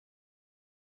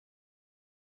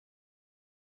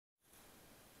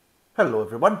Hello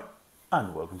everyone,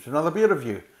 and welcome to another beer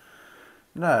review.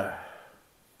 Now,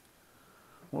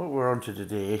 what we're on to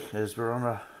today is we're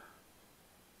on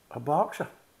a Berkshire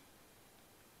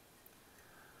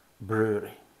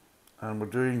Brewery, and we're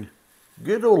doing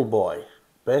Good Old Boy,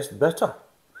 Best Bitter.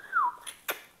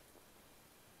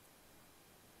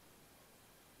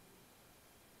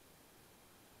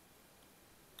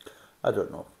 I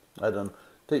don't know. I don't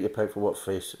take your pick for what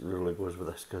face really goes with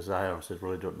this, because I honestly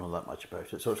really don't know that much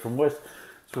about it. So it's from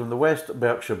the West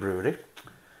Berkshire Brewery.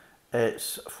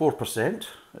 It's 4%.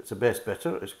 It's a best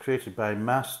bitter. It's created by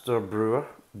master brewer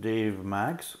Dave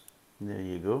Maggs. There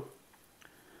you go.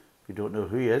 If you don't know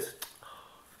who he is,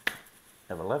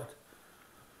 never lived.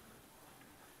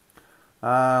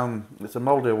 It's a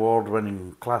Muldy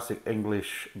Award-winning classic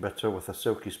English bitter with a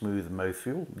silky smooth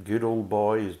mouthfeel. Good Old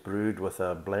Boy is brewed with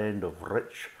a blend of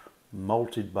rich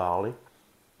malted barley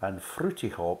and fruity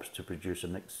hops to produce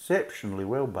an exceptionally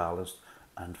well-balanced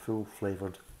and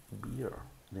full-flavoured beer.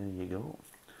 There you go.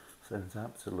 Sounds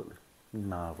absolutely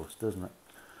marvellous, doesn't it?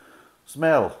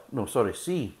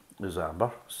 C is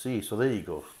amber. C, so there you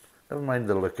go. Never mind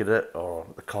the look at it or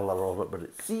the colour of it, but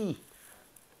it's C.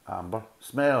 Amber.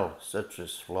 Smell,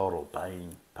 citrus, floral,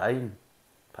 pine. Pine?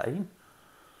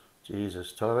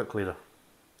 Jesus, toilet cleaner.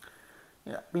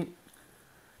 Yeah, I mean,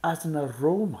 as an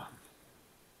aroma,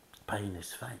 pine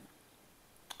is fine.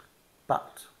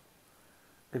 But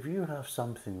if you have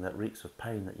something that reeks of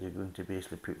pine that you're going to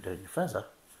basically put down your fizzer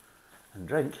and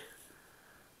drink,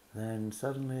 then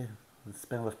suddenly the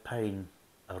smell of pine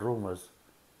aromas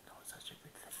not such a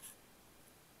good thing.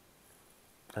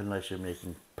 Unless you're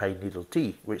making pine needle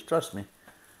tea, which, trust me,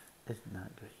 isn't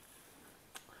that great.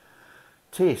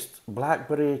 Taste,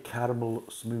 blackberry caramel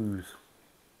smooth.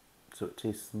 So it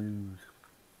tastes smooth.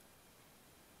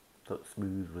 Thought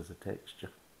smooth was the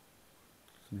texture.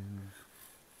 Smooth.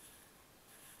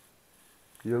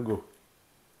 You go.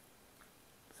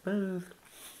 Smooth.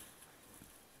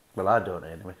 Well, I don't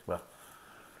anyway. Well,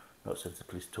 not since the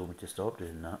police told me to stop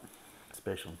doing that,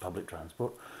 especially on public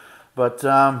transport. But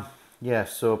yeah,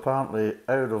 so apparently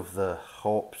out of the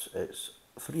hops, it's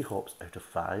 3 hops out of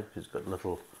 5. It's got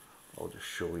little, I'll just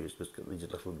show you, it's got these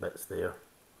little bits there,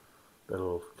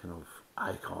 little kind of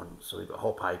icons. So you've got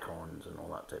hop icons and all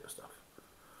that type of stuff.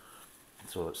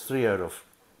 So it's 3 out of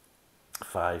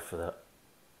 5 for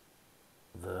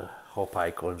the hop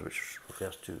icons, which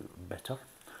refers to bitter.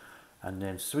 And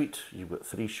then sweet, you've got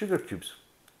 3 sugar cubes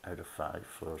out of 5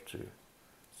 to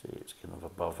say it's kind of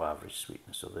above average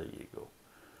sweetness. So there you go.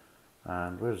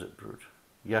 And where is it brewed?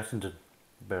 Yattendon,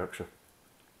 Berkshire.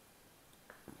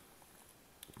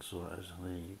 So it is,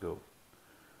 there you go.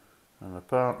 And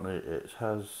apparently it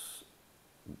has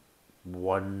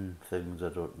 1 things, I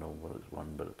don't know what it's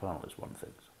 1, but apparently it's 1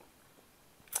 things.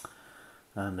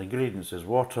 And the ingredients is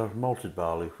water, malted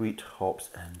barley, wheat, hops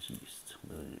and yeast.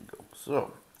 There you go.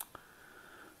 So,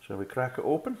 shall we crack it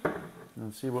open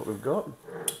and see what we've got?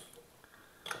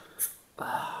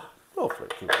 Hopefully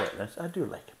it keeps like this. I do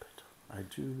like it. I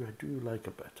do like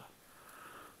a bitter.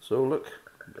 So look,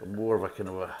 more of a kind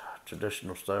of a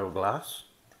traditional style glass.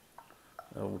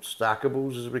 Old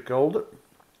stackables as we called it.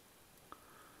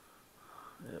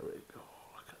 There we go,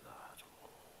 look at that.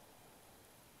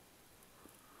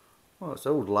 Well, it's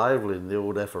old lively in the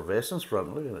old effervescence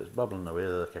front. Look at it, it's bubbling away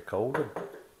like a cauldron.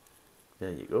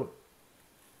 There you go.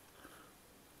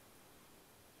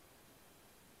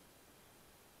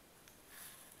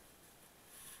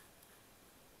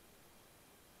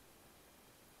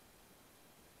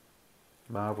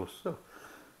 Marvellous. So,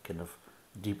 kind of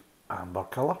deep amber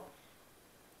colour.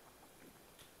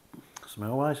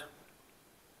 Smell wise,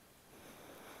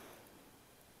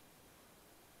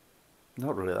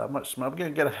 not really that much smell. I'm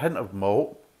going to get a hint of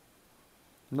malt.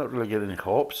 Not really getting any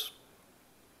hops.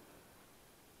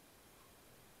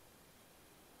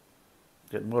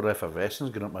 Getting more effervescence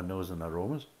going up my nose than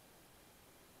aromas.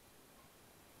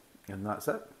 And that's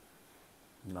it.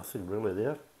 Nothing really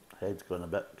there. Head's going a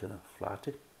bit kind of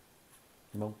flatty.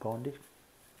 Milk pondy.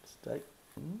 Stick.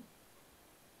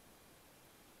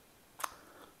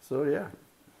 So yeah.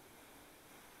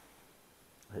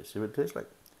 Let's see what it tastes like.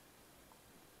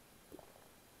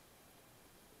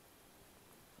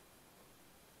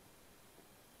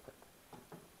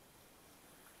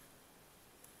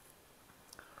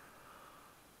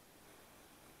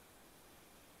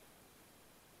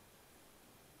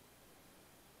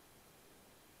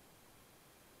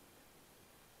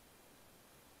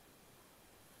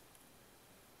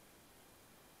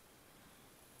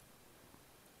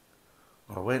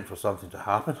 We're waiting for something to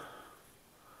happen.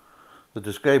 They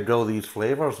described all these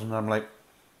flavours and I'm like,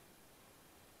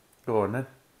 go on then.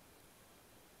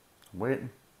 I'm waiting.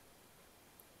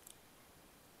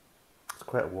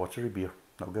 quite a watery beer.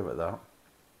 I'll give it that.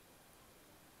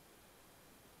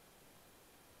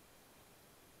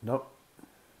 Nope.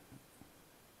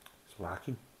 It's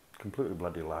lacking. Completely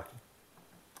bloody lacking.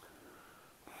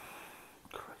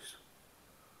 Christ.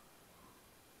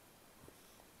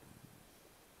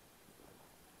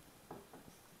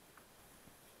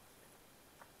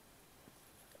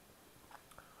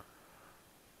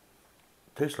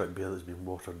 Tastes like beer that's been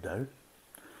watered down.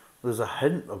 There's a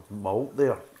hint of malt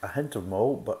there. A hint of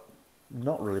malt, but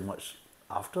not really much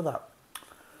after that.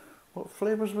 What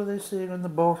flavours were they saying on the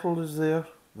bottle is there?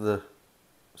 The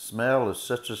smell is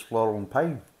citrus, floral and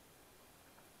pine.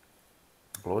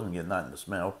 I wasn't getting that in the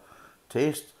smell.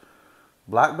 Taste,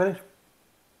 blackberry?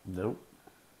 Nope.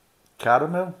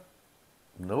 Caramel?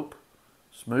 Nope.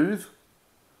 Smooth?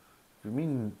 If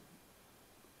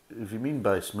you mean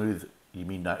by smooth, you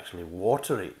mean actually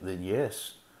watery, then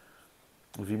yes.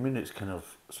 If you mean it's kind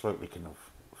of slightly kind of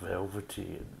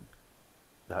velvety and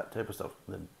that type of stuff,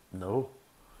 then no.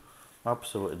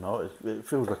 Absolutely not. It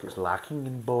feels like it's lacking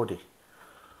in body.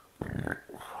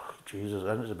 Jesus,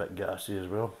 and it's a bit gassy as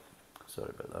well. Sorry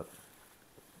about that.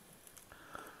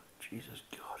 Jesus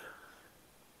God.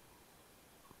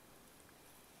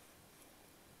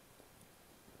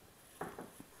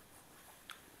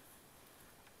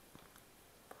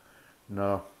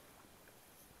 No.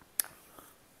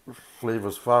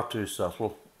 Flavour's far too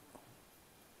subtle.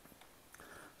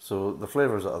 So the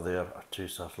flavours that are there are too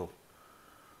subtle.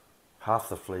 Half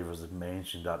the flavours they've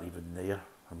mentioned aren't even there.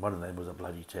 And one of them was a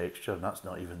bloody texture, and that's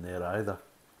not even there either.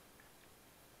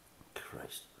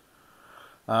 Christ.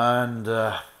 And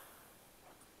yeah,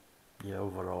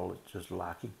 overall it's just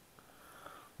lacking.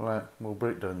 Right, we'll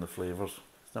break down the flavours.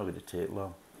 It's not going to take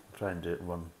long. I'll try and do it in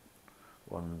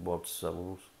one word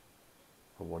syllables.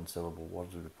 Or one syllable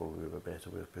words would probably be a better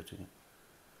way of putting it.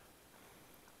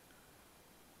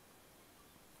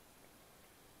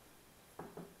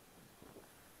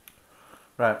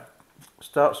 Right,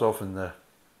 starts off in the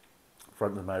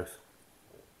front of the mouth.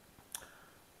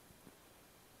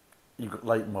 You've got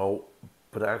light malt,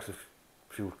 but it actually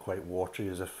feels quite watery,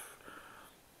 as if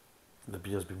the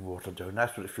beer's been watered down.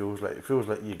 That's what it feels like. It feels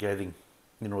like you're getting,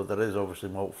 you know, there is obviously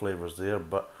malt flavours there,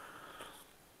 but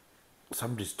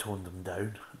somebody's toned them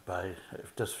down by,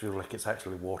 it does feel like it's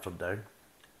actually watered down.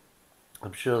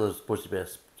 I'm sure there's supposed to be a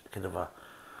kind of a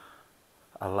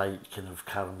light kind of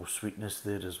caramel sweetness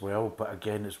there as well, but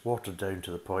again it's watered down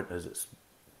to the point as it's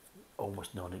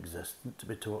almost non-existent, to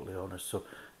be totally honest. So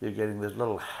you're getting this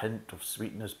little hint of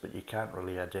sweetness, but you can't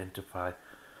really identify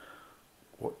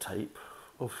what type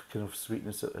of kind of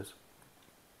sweetness it is.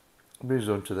 Moves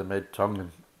on to the mid-tongue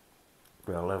and,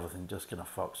 well, everything just kind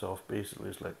of fucks off basically.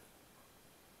 It's like,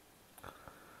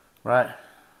 right,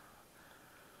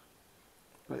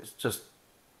 it's just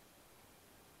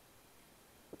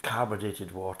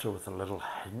carbonated water with a little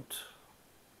hint,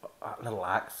 little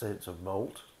accents of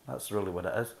malt. That's really what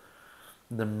it is.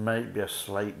 There might be a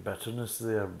slight bitterness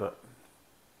there, but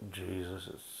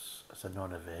Jesus, it's a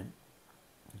non-event.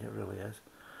 It really is.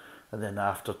 And then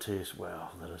aftertaste,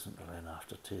 well, there isn't really an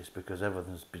aftertaste because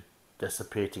everything's been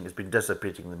dissipating. It's been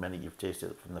dissipating the minute you've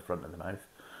tasted it from the front of the mouth.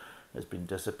 It's been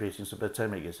dissipating, so by the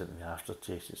time it gets into the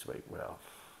aftertaste, it's like, well,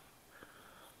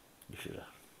 you should have.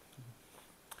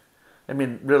 I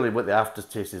mean, really, what the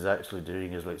aftertaste is actually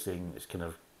doing is like saying it's kind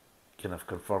of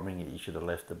confirming that you should have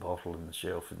left the bottle on the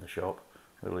shelf in the shop.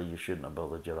 Really, you shouldn't have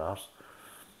bothered your arse.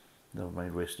 Never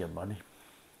mind wasting your money.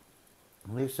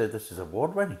 And they said this is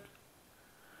award-winning,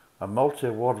 a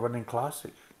multi-award-winning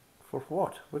classic. For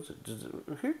what?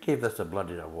 Who gave this a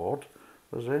bloody award?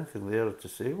 Was there anything there to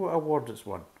say what award it's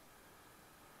won?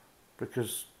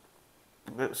 Because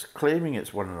it's claiming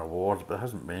it's won an award, but it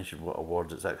hasn't mentioned what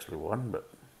awards it's actually won. But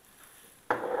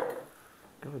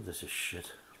God, this is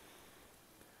shit.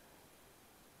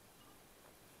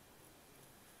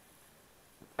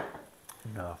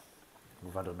 No,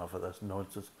 we've had enough of this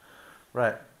nonsense.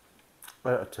 Right,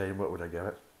 out of 10, what would I give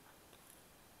it?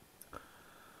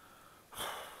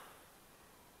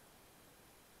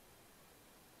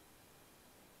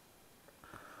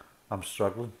 I'm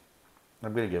struggling.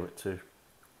 I'm going to give it 2.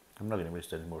 I'm not going to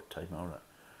waste any more time on it.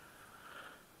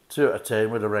 2 out of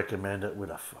 10, would I recommend it? Would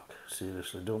I fuck?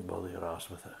 Seriously, don't bother your ass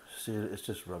with it. Seriously, it's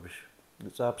just rubbish.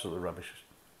 It's absolutely rubbish.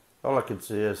 All I can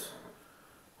say is,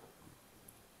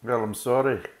 well, I'm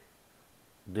sorry,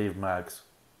 Dave Maggs.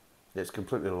 It's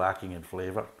completely lacking in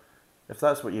flavour. If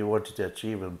that's what you wanted to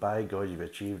achieve, and by God, you've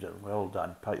achieved it, well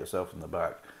done, pat yourself on the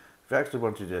back. If you actually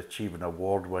wanted to achieve an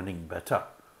award-winning bitter,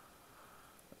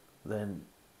 then,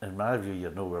 in my view, you're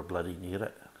nowhere bloody near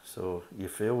it. So, you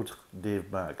failed,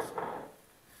 Dave Maggs.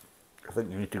 I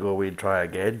think you need to go away and try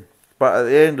again. But at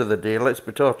the end of the day, let's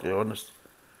be totally honest,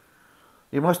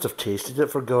 you must have tasted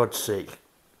it for God's sake.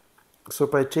 So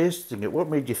by tasting it, what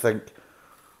made you think,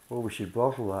 well, we should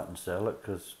bottle that and sell it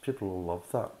because people will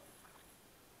love that?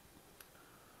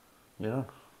 You know,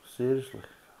 seriously.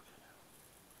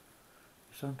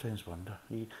 You sometimes wonder.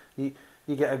 You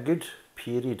get a good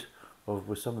period of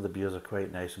where some of the beers are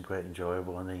quite nice and quite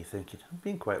enjoyable, and then you think, I'm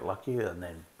being quite lucky, and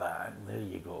then bang, there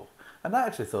you go. And I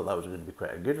actually thought that was going to be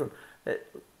quite a good one. It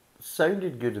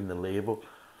sounded good in the label,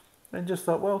 and just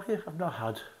thought, well, here, I've not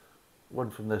had one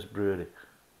from this brewery.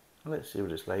 Let's see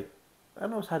what it's like. I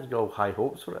always had all high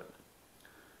hopes for it.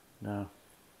 No.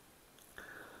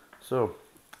 So,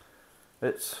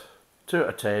 it's 2 out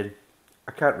of 10.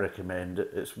 I can't recommend it.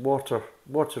 It's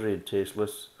watery and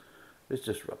tasteless. It's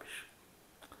just rubbish.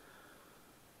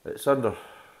 It's under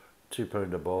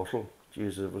 £2 a bottle.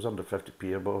 Jeez, if it was under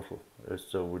 50p a bottle, it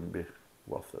still wouldn't be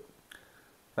worth it.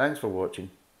 Thanks for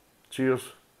watching. Cheers,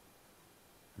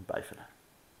 and bye for now.